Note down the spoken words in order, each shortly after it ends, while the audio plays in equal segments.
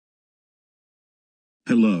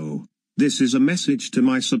Hello. This is a message to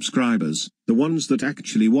my subscribers, the ones that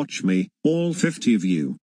actually watch me, all 50 of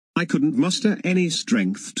you. I couldn't muster any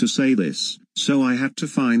strength to say this, so I had to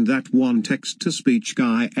find that one text-to-speech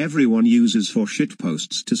guy everyone uses for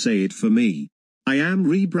shitposts to say it for me. I am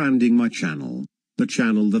rebranding my channel. The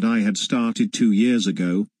channel that I had started 2 years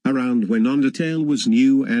ago, around when Undertale was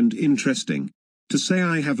new and interesting. To say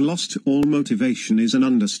I have lost all motivation is an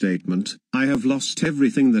understatement. I have lost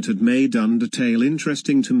everything that had made Undertale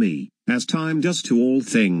interesting to me, as time does to all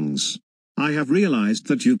things. I have realized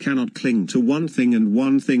that you cannot cling to one thing and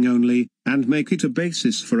one thing only, and make it a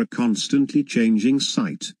basis for a constantly changing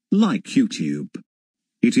site, like YouTube.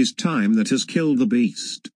 It is time that has killed the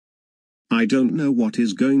beast. I don't know what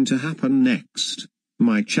is going to happen next.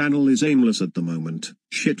 My channel is aimless at the moment.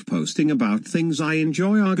 Shitposting about things I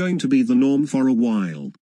enjoy are going to be the norm for a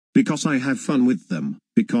while. Because I have fun with them.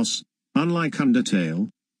 Because, unlike Undertale,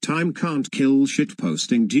 time can't kill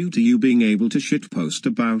shitposting due to you being able to shitpost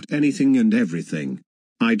about anything and everything.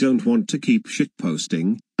 I don't want to keep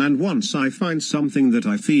shitposting, and once I find something that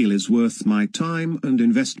I feel is worth my time and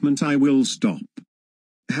investment I will stop.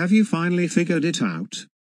 Have you finally figured it out?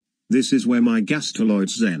 This is where my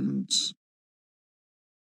gastoloids ends.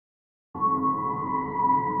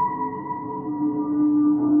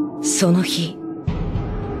 その日、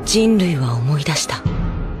人類は思い出した。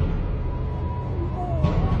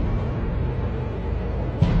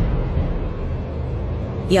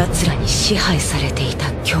奴らに支配されてい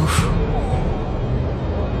た恐怖を。